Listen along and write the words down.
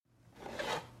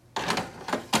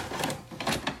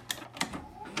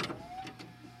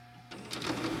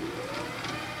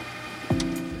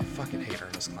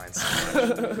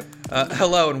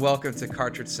Hello and welcome to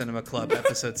Cartridge Cinema Club,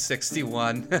 episode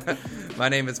 61. My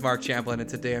name is Mark Champlin, and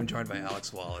today I'm joined by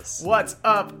Alex Wallace. What's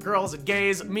up, girls and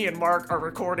gays? Me and Mark are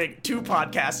recording 2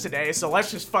 podcasts today, so let's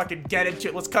just fucking get into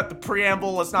it. Let's cut the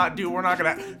preamble. You're not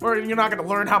gonna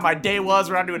learn how my day was.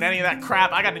 We're not doing any of that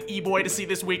crap. I got an E-Boy to see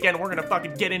this weekend. We're gonna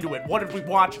fucking get into it. What did we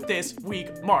watch this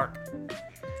week, Mark?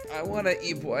 I want to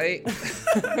E-Boy.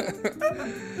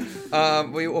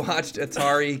 We watched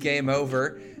Atari Game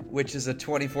Over, which is a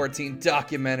 2014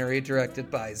 documentary directed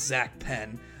by Zak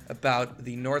Penn about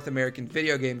the North American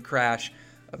video game crash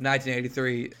of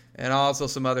 1983, and also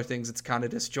some other things. It's kind of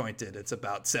disjointed. It's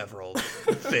about several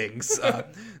things.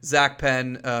 Zak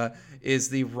Penn is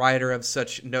the writer of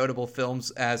such notable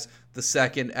films as the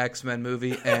second X-Men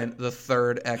movie and the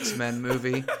third X-Men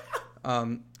movie.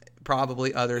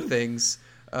 Probably other things.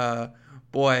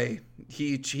 Boy,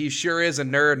 he sure is a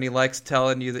nerd, and he likes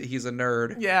telling you that he's a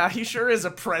nerd. Yeah, he sure is a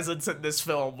presence in this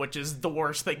film, which is the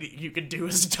worst thing that you could do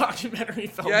as a documentary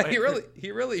filmmaker. Yeah,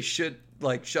 he really should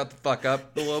shut the fuck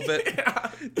up a little bit.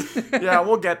 Yeah,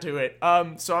 we'll get to it.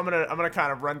 So I'm gonna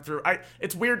kind of run through.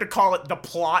 It's weird to call it the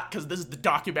plot because this is the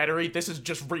documentary. This is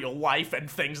just real life and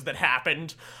things that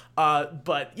happened.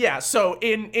 But yeah, so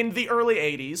in the early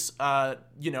 '80s,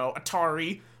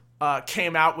 Atari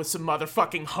came out with some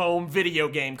motherfucking home video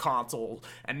game console,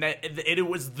 and it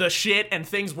was the shit, and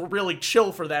things were really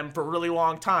chill for them for a really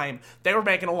long time. They were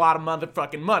making a lot of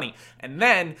motherfucking money, and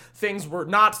then things were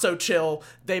not so chill.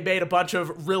 They made a bunch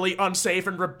of really unsafe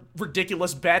and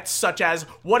ridiculous bets, such as,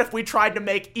 what if we tried to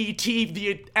make E.T.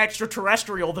 the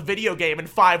extraterrestrial, the video game, in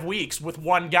 5 weeks with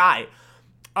one guy?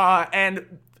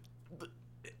 And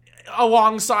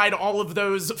alongside all of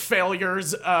those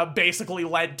failures, basically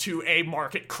led to a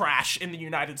market crash in the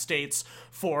United States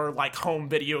for home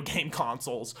video game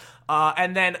consoles.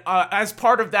 And then as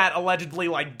part of that, allegedly,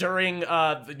 during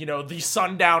the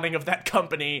sundowning of that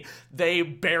company, they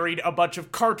buried a bunch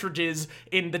of cartridges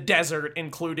in the desert,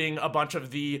 including a bunch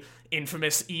of the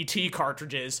infamous E.T.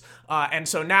 cartridges. And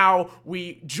so now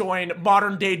we join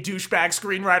modern-day douchebag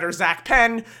screenwriter Zak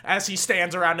Penn as he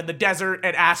stands around in the desert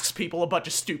and asks people a bunch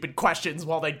of stupid questions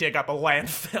while they dig up a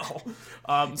landfill.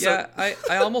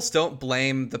 I almost don't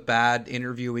blame the bad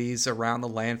interviewees around the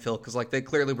landfill, because they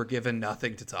clearly were given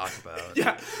nothing to talk about.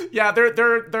 Yeah.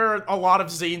 There are a lot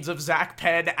of scenes of Zak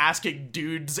Penn asking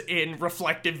dudes in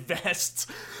reflective vests,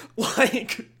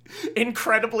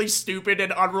 incredibly stupid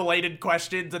and unrelated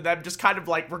questions, and them just kind of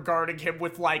regarding him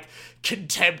with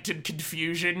contempt and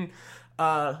confusion.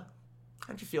 How'd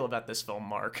you feel about this film,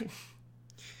 Mark?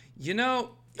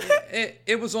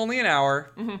 It was only an hour.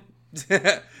 Mm-hmm.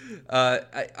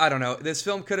 I don't know. This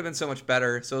film could have been so much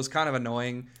better, so it was kind of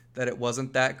annoying that it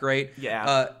wasn't that great.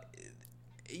 Yeah.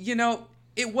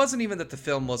 It wasn't even that the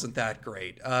film wasn't that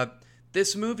great.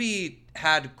 This movie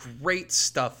had great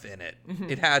stuff in it. Mm-hmm.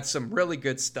 It had some really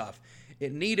good stuff.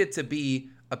 It needed to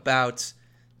be about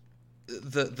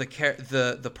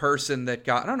the person that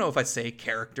got, I don't know if I say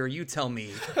character, you tell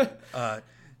me.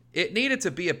 It needed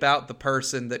to be about the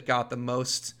person that got the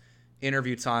most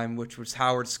interview time, which was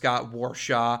Howard Scott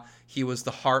Warshaw. He was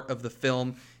the heart of the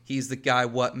film. He's the guy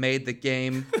what made the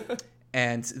game.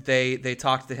 And they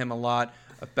talked to him a lot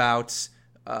about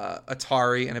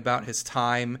Atari and about his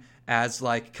time as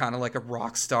kind of a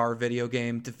rock star video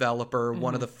game developer,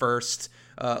 one of the first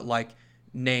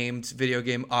named video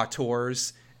game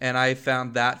auteurs. And I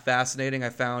found that fascinating. I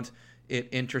found it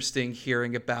interesting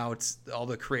hearing about all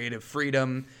the creative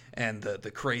freedom and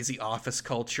the crazy office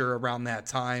culture around that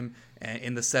time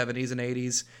in the 70s and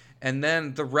 80s. And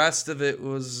then the rest of it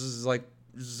was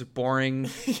boring.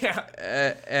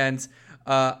 Yeah. And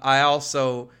I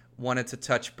also wanted to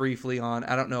touch briefly on,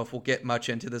 I don't know if we'll get much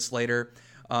into this later,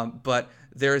 but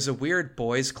there's a weird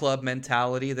boys club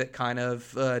mentality that kind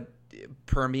of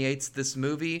permeates this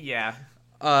movie. Yeah.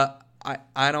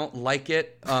 I don't like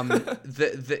it.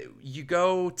 You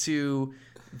go to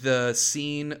the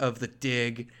scene of the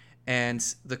dig, and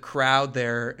the crowd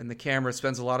there, and the camera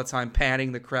spends a lot of time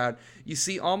panning the crowd. You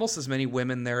see almost as many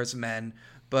women there as men,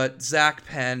 but Zak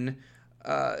Penn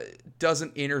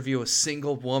doesn't interview a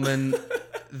single woman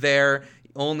there.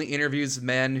 Only interviews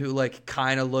men who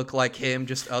kind of look like him,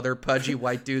 just other pudgy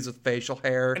white dudes with facial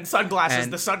hair and sunglasses.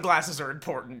 The sunglasses are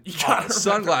important. You gotta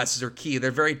sunglasses are key.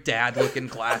 They're very dad-looking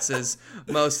glasses.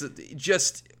 They're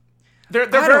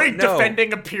very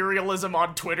defending imperialism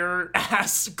on Twitter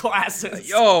ass glasses.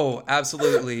 Oh,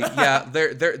 absolutely. Yeah,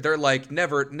 they're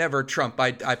never Trump.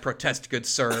 I protest, good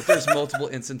sir. There's multiple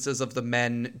instances of the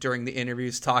men during the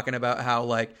interviews talking about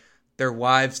how their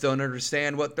wives don't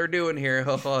understand what they're doing here.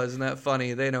 Isn't that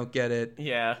funny? They don't get it.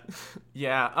 Yeah.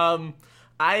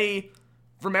 I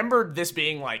remembered this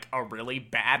being like a really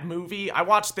bad movie. I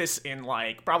watched this in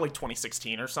like probably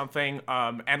 2016 or something,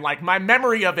 and like my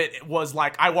memory of it was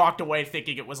like I walked away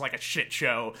thinking it was like a shit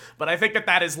show, but I think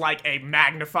that is like a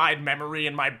magnified memory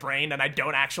in my brain, and I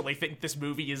don't actually think this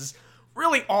movie is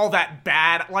really all that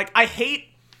bad. Like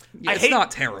It's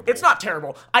not terrible. It's not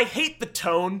terrible. I hate the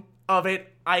tone of it.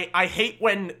 I hate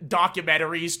when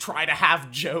documentaries try to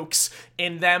have jokes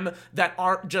in them that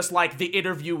aren't just like the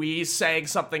interviewees saying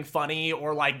something funny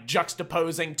or like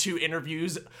juxtaposing two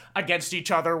interviews against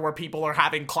each other where people are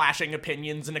having clashing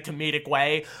opinions in a comedic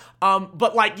way.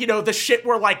 But like, you know, the shit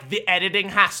where like the editing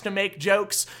has to make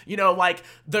jokes, you know, like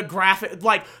the graphic,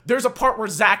 like there's a part where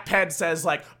Zach Penn says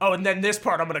like, oh, and then this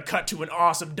part I'm going to cut to an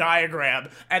awesome diagram.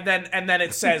 And then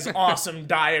it says awesome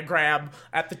diagram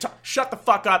at the top. Shut the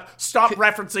fuck up. Stop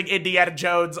referencing Indiana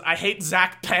Jones. I hate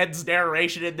Zach Penn's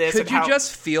narration in this. Could you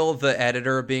just feel the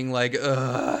editor being like,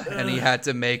 ugh, and he had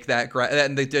to make that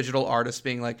and the digital artist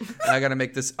being like, I gotta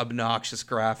make this obnoxious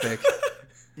graphic.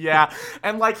 Yeah,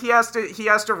 and like he has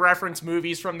to reference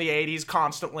movies from the 80s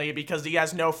constantly because he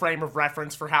has no frame of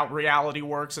reference for how reality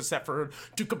works except for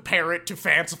to compare it to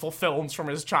fanciful films from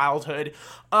his childhood.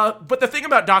 But the thing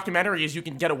about documentary is you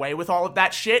can get away with all of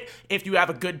that shit if you have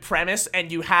a good premise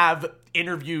and you have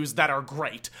interviews that are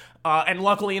great. And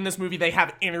luckily in this movie they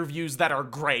have interviews that are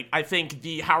great. I think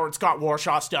the Howard Scott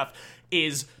Warshaw stuff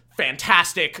is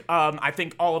fantastic. I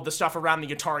think all of the stuff around the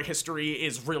Atari history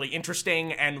is really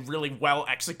interesting and really well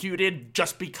executed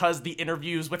just because the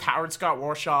interviews with Howard Scott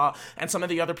Warshaw and some of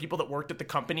the other people that worked at the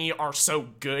company are so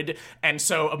good and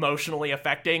so emotionally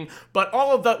affecting. But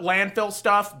all of the landfill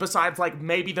stuff, besides like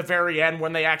maybe the very end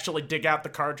when they actually dig out the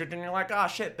cartridge and you're like, oh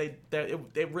shit,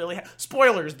 they really,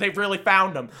 spoilers, they've really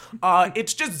found them.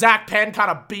 It's just Zach Penn kind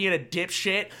of being a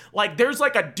dipshit. Like there's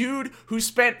like a dude who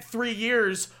spent 3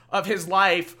 years of his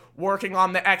life working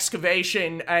on the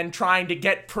excavation and trying to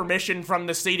get permission from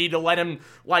the city to let him,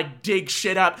 like, dig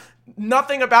shit up.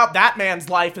 Nothing about that man's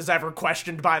life is ever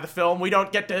questioned by the film. We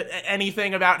don't get to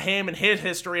anything about him and his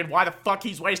history and why the fuck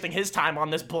he's wasting his time on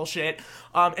this bullshit.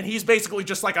 And he's basically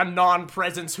just, like, a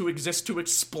non-presence who exists to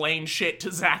explain shit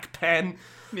to Zach Penn.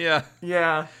 Yeah.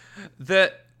 Yeah.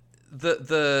 The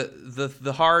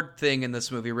hard thing in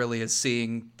this movie really is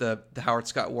seeing the Howard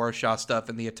Scott Warshaw stuff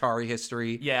and the Atari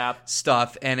history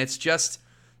stuff, and it's just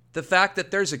the fact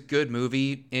that there's a good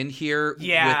movie in here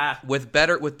with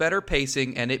better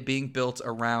pacing and it being built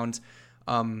around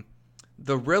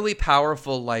the really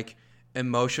powerful like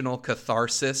emotional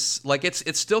catharsis. Like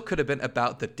it still could have been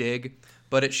about the dig,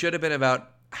 but it should have been about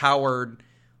Howard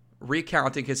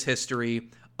recounting his history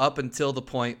up until the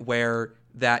point where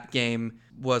that game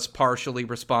was partially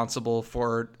responsible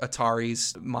for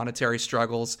Atari's monetary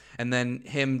struggles, and then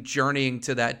him journeying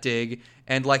to that dig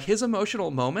and like his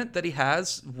emotional moment that he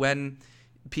has when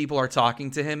people are talking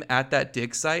to him at that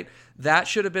dig site. That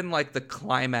should have been like the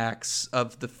climax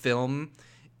of the film.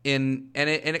 And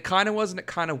it kind of was and it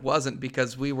kind of wasn't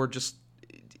because we were just,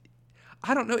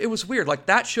 I don't know. It was weird. Like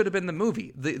that should have been the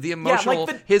movie, the emotional,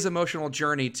 his emotional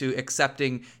journey to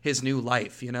accepting his new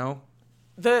life, you know?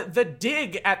 The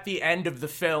dig at the end of the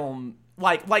film,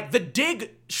 like the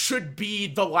dig should be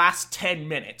the last 10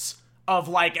 minutes of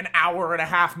like an hour and a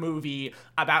half movie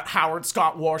about Howard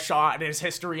Scott Warshaw and his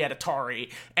history at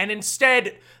Atari. And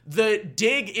instead, the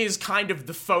dig is kind of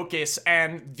the focus,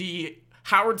 and the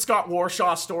Howard Scott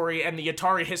Warshaw story and the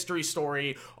Atari history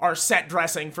story are set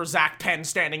dressing for Zach Penn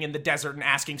standing in the desert and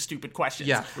asking stupid questions.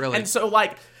 Yeah, really. And so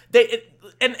like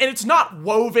and it's not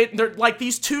woven. They're like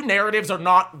these two narratives are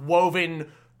not woven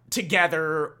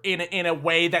together in a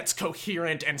way that's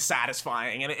coherent and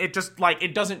satisfying, and it just like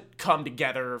it doesn't come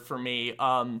together for me.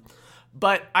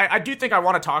 But I do think I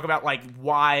want to talk about like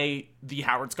why the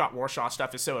Howard Scott Warshaw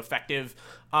stuff is so effective.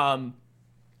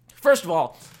 First of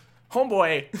all,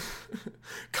 homeboy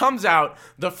comes out,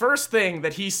 the first thing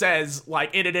that he says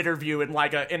like in an interview in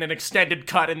like in an extended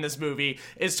cut in this movie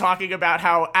is talking about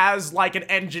how as like an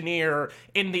engineer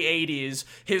in the 80s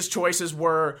his choices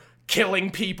were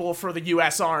killing people for the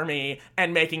US Army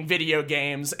and making video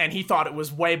games, and he thought it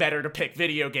was way better to pick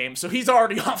video games. So he's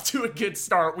already off to a good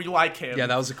start. We like him. Yeah,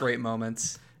 that was a great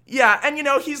moment. Yeah, and you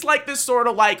know, he's like this sort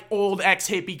of like old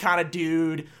ex-hippie kind of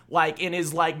dude, like in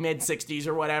his like mid-60s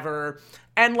or whatever.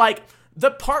 And like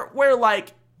the part where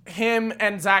like him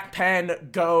and Zach Penn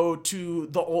go to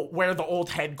where the old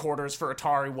headquarters for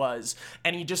Atari was,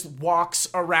 and he just walks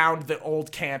around the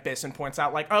old campus and points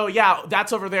out like, oh yeah,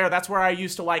 that's over there, that's where I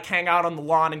used to like hang out on the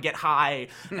lawn and get high.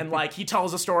 And like he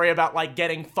tells a story about like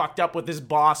getting fucked up with his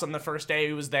boss on the first day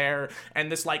he was there,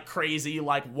 and this like crazy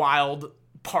like wild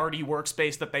party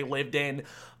workspace that they lived in.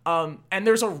 And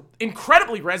there's a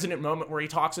incredibly resonant moment where he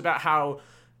talks about how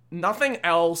nothing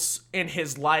else in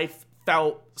his life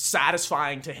felt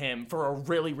satisfying to him for a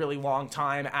really, really long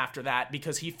time after that,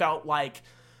 because he felt like,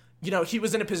 he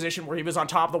was in a position where he was on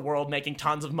top of the world, making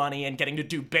tons of money and getting to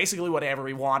do basically whatever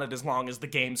he wanted as long as the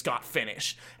games got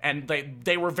finished. And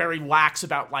they were very lax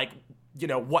about, like,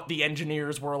 what the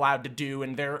engineers were allowed to do,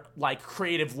 and their, like,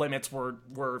 creative limits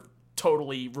were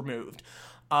totally removed.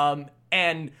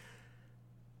 And,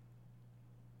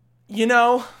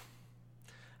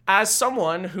 as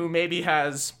someone who maybe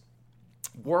has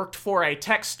worked for a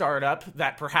tech startup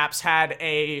that perhaps had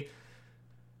a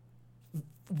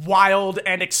wild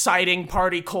and exciting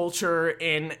party culture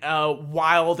in a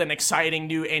wild and exciting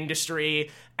new industry,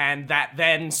 and that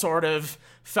then sort of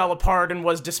fell apart and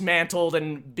was dismantled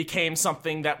and became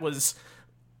something that was,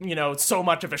 so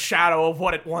much of a shadow of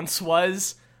what it once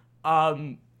was.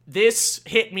 This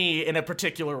hit me in a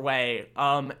particular way.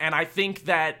 And I think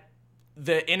that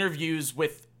the interviews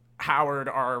with Howard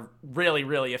are really,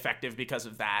 really effective because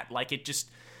of that. Like, it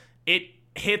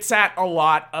hits at a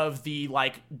lot of the,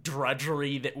 like,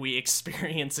 drudgery that we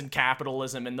experience in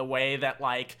capitalism, and the way that,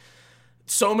 like,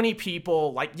 so many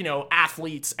people, like,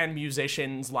 athletes and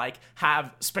musicians, like,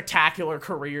 have spectacular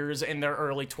careers in their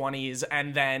early 20s,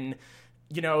 and then,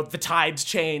 the tides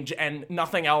change and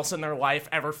nothing else in their life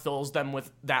ever fills them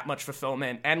with that much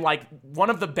fulfillment. And, like,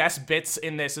 one of the best bits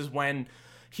in this is when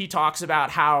he talks about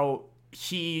how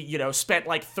he, spent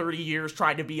like 30 years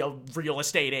trying to be a real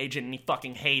estate agent, and he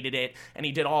fucking hated it, and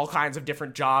he did all kinds of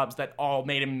different jobs that all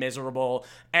made him miserable,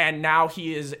 and now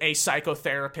he is a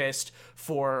psychotherapist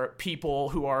for people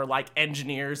who are like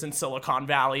engineers in Silicon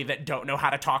Valley that don't know how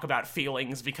to talk about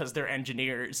feelings because they're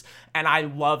engineers. And I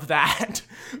love that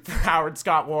for Howard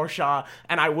Scott Warshaw,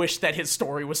 and I wish that his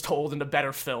story was told in a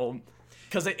better film,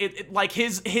 because it like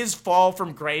his fall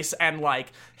from grace and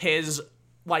like his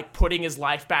like putting his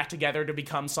life back together to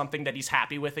become something that he's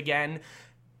happy with again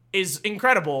is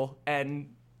incredible,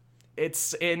 and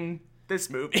it's in this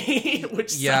movie, which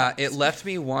sucks. It left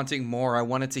me wanting more. I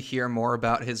wanted to hear more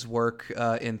about his work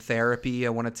in therapy.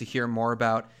 I wanted to hear more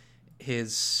about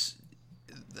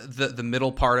the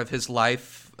middle part of his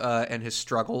life and his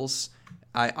struggles.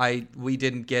 We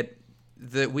didn't get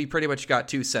we pretty much got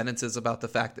 2 sentences about the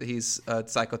fact that he's a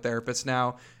psychotherapist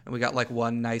now, and we got like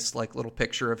one nice like little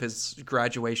picture of his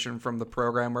graduation from the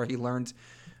program where he learned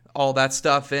all that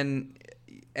stuff, and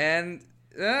I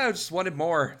just wanted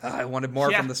more. I wanted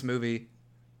more from this movie.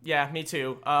 Yeah, me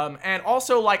too. And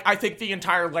also, like, I think the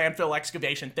entire landfill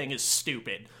excavation thing is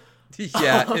stupid.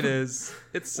 Yeah, it is.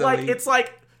 It's silly. Like, it's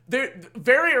like,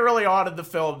 very early on in the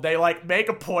film, they, like, make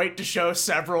a point to show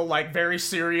several, like, very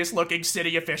serious-looking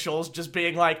city officials just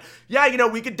being like, yeah,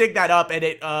 we could dig that up, and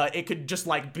it could just,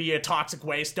 like, be a toxic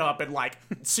waste dump and, like,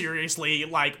 seriously,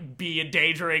 like, be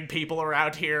endangering people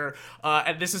around here,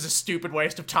 and this is a stupid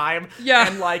waste of time. Yeah.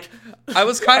 And, like... I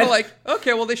was kind of like,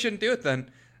 okay, well, they shouldn't do it then.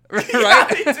 Right? Yeah,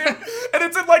 me too. And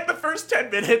it's in, like, the first 10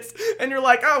 minutes, and you're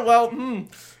like, oh, well,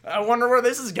 I wonder where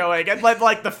this is going. And then,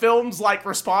 like, the film's, like,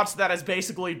 response to that is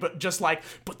basically but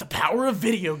the power of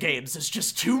video games is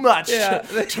just too much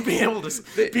to be able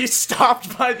to be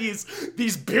stopped by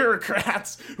these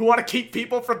bureaucrats who want to keep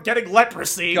people from getting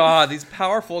leprosy. God, these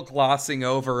powerful glossing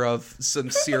over of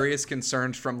some serious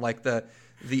concerns from, like, the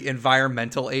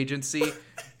environmental agency.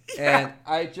 Yeah.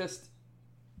 And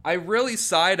I really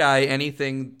side-eye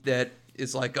anything that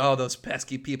is like, oh, those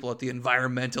pesky people at the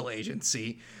environmental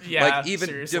agency. Yeah, like, even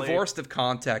seriously. Divorced of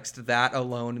context, that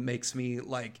alone makes me,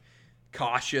 like,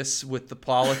 cautious with the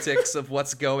politics of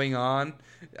what's going on.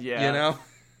 Yeah.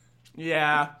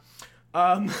 Yeah.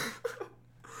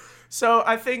 So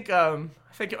I think I'm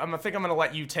gonna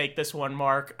let you take this one,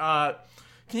 Mark. Can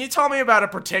you tell me about a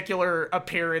particular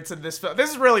appearance in this film? This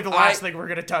is really the last thing we're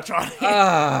gonna touch on here.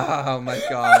 Oh my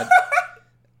God.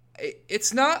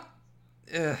 It's not...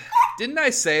 didn't I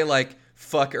say, like,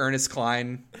 fuck Ernest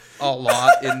Cline a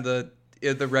lot in the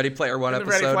Ready Player One episode?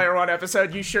 The Ready Player One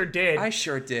episode, you sure did. I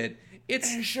sure did.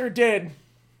 You sure did.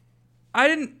 I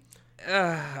didn't...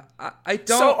 I don't...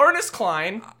 So, Ernest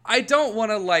Cline... I don't want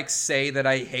to, like, say that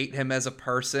I hate him as a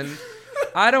person.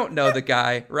 I don't know the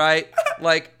guy, right?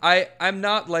 Like, I'm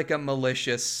not, like, a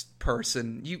malicious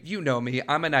person. You know me.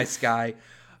 I'm a nice guy.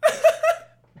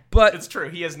 But... It's true.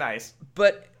 He is nice.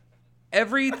 But...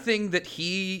 everything that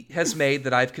he has made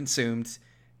that I've consumed,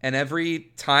 and every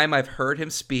time I've heard him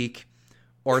speak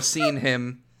or seen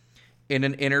him in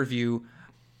an interview,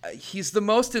 he's the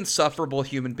most insufferable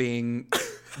human being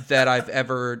that I've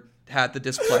ever had the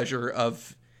displeasure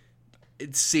of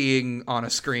seeing on a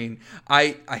screen.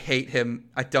 I hate him.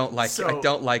 I don't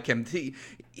like him.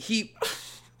 He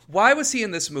why was he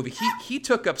in this movie? He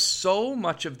took up so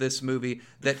much of this movie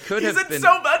that could have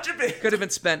been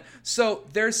spent. So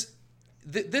there's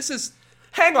this is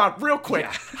hang on real quick.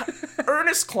 Yeah.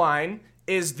 Ernest Cline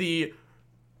is the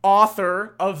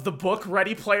author of the book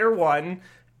Ready Player One,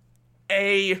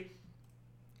 a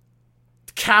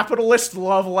capitalist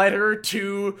love letter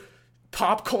to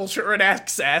pop culture in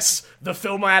excess, the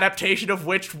film adaptation of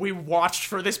which we watched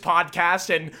for this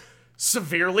podcast and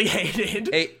severely hated.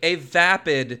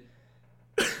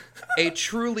 A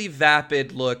truly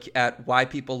vapid look at why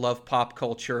people love pop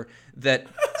culture that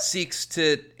seeks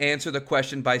to answer the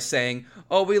question by saying,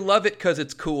 oh, we love it because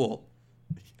it's cool.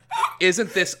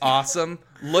 Isn't this awesome?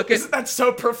 Isn't that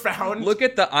so profound? Look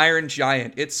at the Iron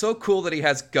Giant. It's so cool that he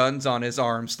has guns on his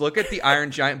arms. Look at the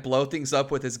Iron Giant blow things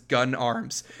up with his gun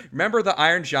arms. Remember the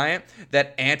Iron Giant?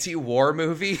 That anti-war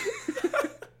movie?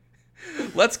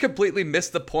 Let's completely miss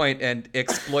the point and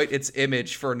exploit its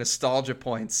image for nostalgia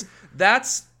points.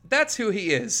 That's who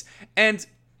he is. And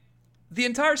the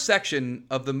entire section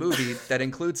of the movie that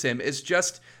includes him is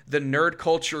just the nerd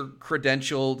culture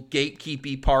credential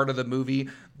gatekeepy part of the movie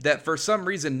that for some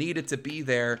reason needed to be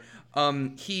there.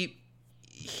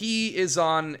 He is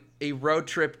on a road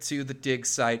trip to the dig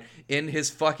site in his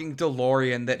fucking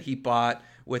DeLorean that he bought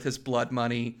with his blood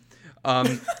money.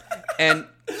 And the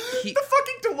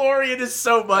fucking DeLorean is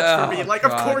so much for me. Like,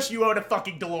 God. Of course you own a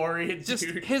fucking DeLorean, just,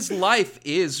 dude. His life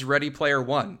is Ready Player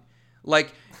One.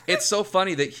 Like, it's so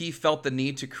funny that he felt the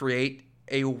need to create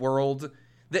a world.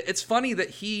 It's funny that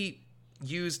he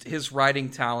used his writing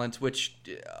talent, which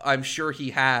I'm sure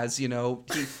he has,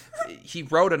 he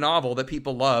wrote a novel that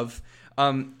people love.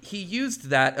 He used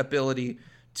that ability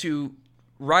to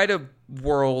write a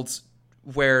world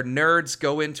where nerds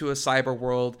go into a cyber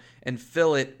world and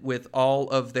fill it with all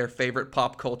of their favorite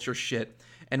pop culture shit.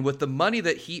 And with the money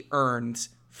that he earned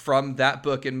from that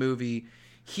book and movie,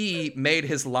 he made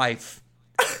his life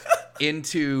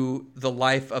into the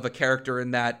life of a character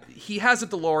in that he has a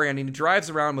DeLorean and he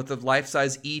drives around with a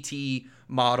life-size E.T.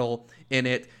 model in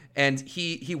it. And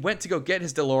he went to go get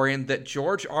his DeLorean that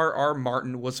George R.R.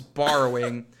 Martin was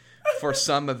borrowing for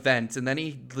some event. And then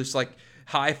he just like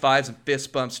high fives and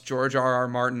fist bumps George R.R.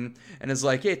 Martin and is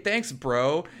like, hey, thanks,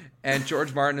 bro. And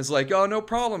George Martin is like, oh, no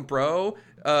problem, bro.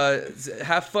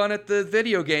 Have fun at the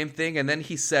video game thing. And then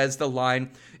he says the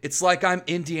line, it's like I'm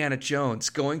Indiana Jones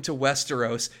going to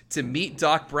Westeros to meet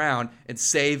Doc Brown and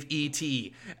save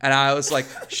E.T. And I was like,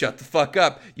 shut the fuck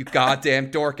up, you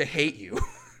goddamn dork, I hate you.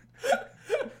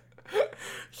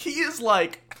 He is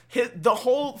like, the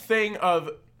whole thing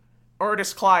of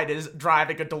Ernest Cline is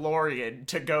driving a DeLorean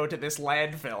to go to this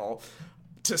landfill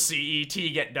to see E.T.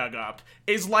 get dug up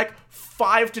is like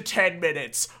 5 to 10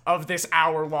 minutes of this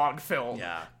hour-long film.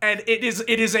 Yeah. And it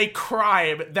is a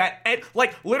crime that,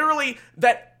 like, literally,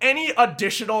 that any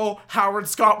additional Howard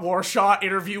Scott Warshaw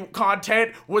interview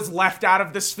content was left out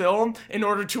of this film in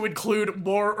order to include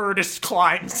more Ernest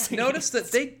Cline scenes. Notice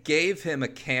that they gave him a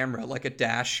camera, like a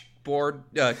dashboard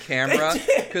camera,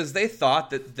 because they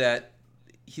thought that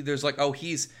there's like, oh,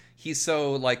 he's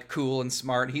so, like, cool and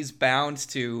smart. He's bound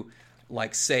to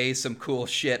like say some cool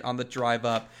shit on the drive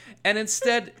up, and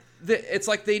instead it's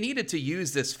like they needed to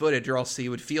use this footage or else he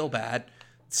would feel bad,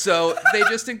 so they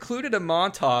just included a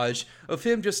montage of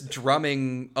him just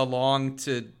drumming along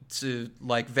to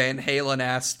like Van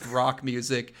Halen-ass rock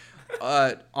music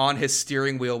on his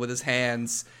steering wheel with his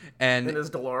hands and in his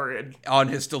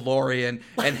DeLorean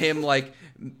and him like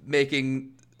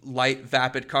making light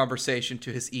vapid conversation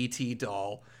to his ET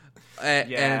doll.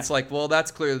 And it's like, well, that's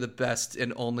clearly the best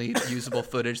and only usable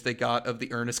footage they got of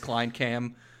the Ernest Cline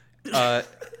cam. I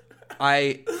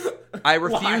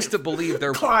refuse to believe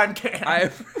there. Cline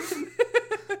cam.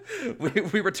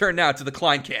 We return now to the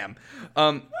Cline cam.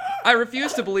 I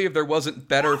refuse to believe there wasn't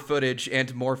better footage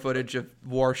and more footage of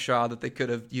Warshaw that they could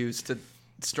have used to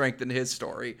strengthen his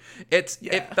story. It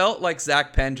felt like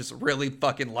Zach Penn just really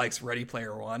fucking likes Ready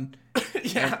Player One.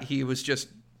 Yeah. And he was just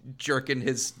jerking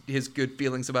his good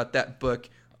feelings about that book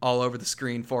all over the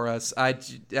screen for us.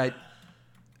 It's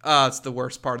the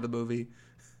worst part of the movie.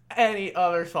 Any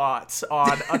other thoughts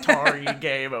on Atari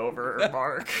Game Over,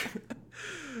 Mark?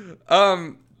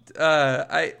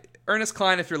 Ernest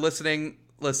Cline, if you're listening,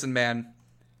 listen, man.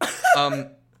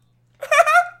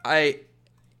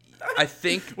 I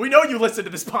think we know you listen to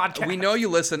this podcast. We know you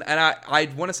listen, and I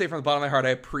want to say from the bottom of my heart, I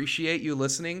appreciate you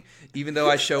listening, even though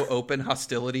I show open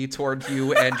hostility toward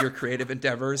you and your creative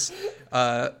endeavors.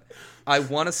 I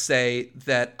want to say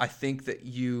that I think that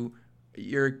you're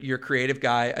a creative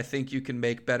guy. I think you can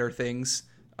make better things,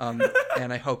 and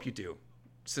I hope you do.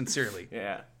 Sincerely.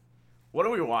 Yeah. What are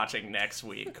we watching next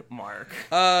week, Mark?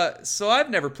 So I've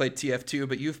never played TF2,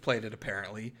 but you've played it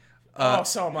apparently.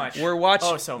 So much. We're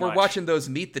watching those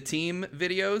Meet the Team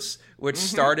videos, which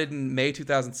started in May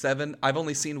 2007. I've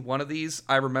only seen one of these.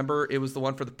 I remember it was the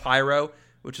one for the Pyro,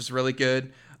 which is really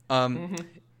good.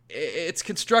 It's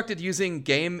constructed using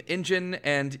game engine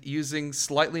and using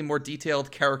slightly more detailed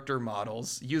character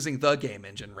models, using the game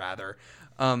engine rather.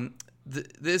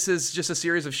 This is just a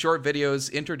series of short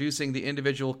videos introducing the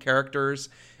individual characters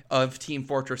of Team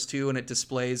Fortress 2, and it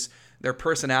displays their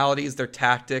personalities, their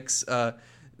tactics.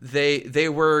 They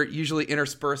were usually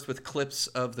interspersed with clips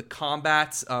of the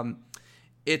combats.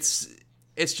 It's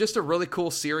just a really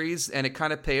cool series, and it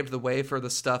kind of paved the way for the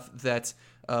stuff that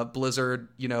Blizzard,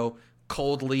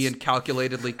 coldly and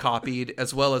calculatedly copied,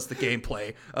 as well as the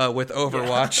gameplay with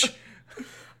Overwatch.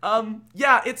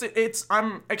 It's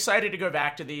I'm excited to go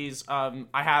back to these. I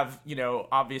have,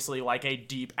 obviously like a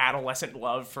deep adolescent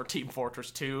love for Team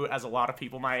Fortress 2, as a lot of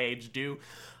people my age do.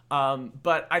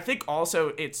 But I think also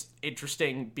it's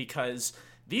interesting because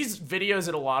these videos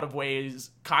in a lot of ways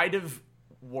kind of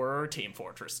were Team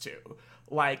Fortress 2.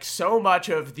 Like, so much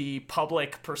of the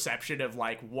public perception of,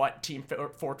 like, what Team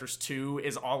Fortress 2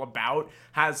 is all about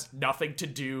has nothing to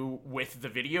do with the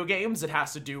video games. It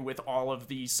has to do with all of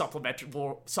the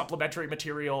supplementary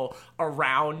material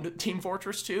around Team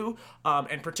Fortress 2,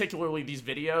 and particularly these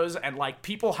videos. And, like,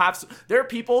 there are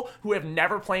people who have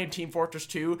never played Team Fortress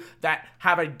 2 that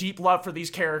have a deep love for these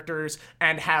characters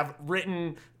and have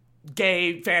written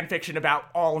gay fan fiction about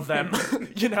all of them,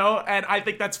 and I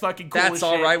think that's fucking cool. That's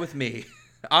all right with me.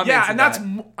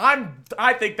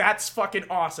 I think that's fucking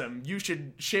awesome. You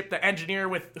should ship the engineer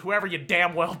with whoever you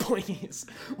damn well please.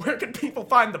 Where can people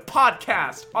find the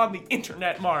podcast on the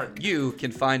internet, Mark? You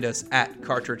can find us at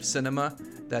Cartridge Cinema.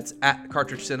 That's at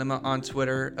Cartridge Cinema on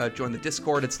Twitter. Join the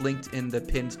Discord. It's linked in the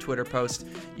pinned Twitter post.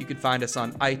 You can find us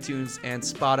on iTunes and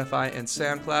Spotify and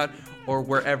SoundCloud, or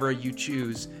wherever you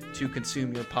choose to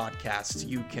consume your podcasts.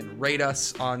 You can rate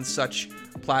us on such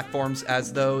platforms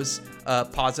as those.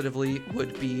 Positively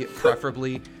would be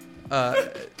preferably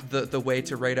the way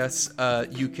to rate us.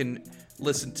 You can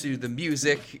listen to the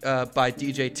music by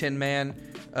DJ Tin Man.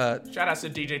 Shout out to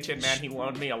DJ Tin Man. He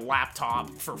loaned me a laptop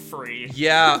for free.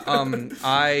 Yeah,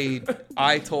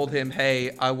 I told him,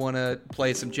 hey, I want to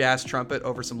play some jazz trumpet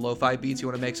over some lo-fi beats. You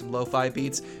want to make some lo-fi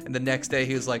beats? And the next day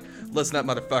he was like, listen up,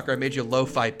 motherfucker, I made you a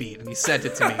lo-fi beat. And he sent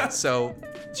it to me. So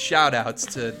shout outs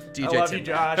to DJ Tin Man. I love you,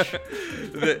 Josh.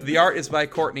 The art is by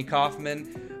Courtney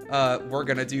Kaufman. We're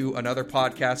going to do another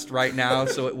podcast right now,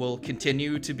 so it will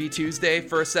continue to be Tuesday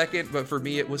for a second, but for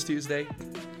me it was Tuesday.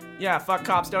 Yeah, fuck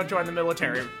cops, don't join the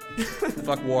military.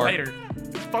 Fuck war. Later.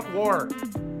 Fuck war.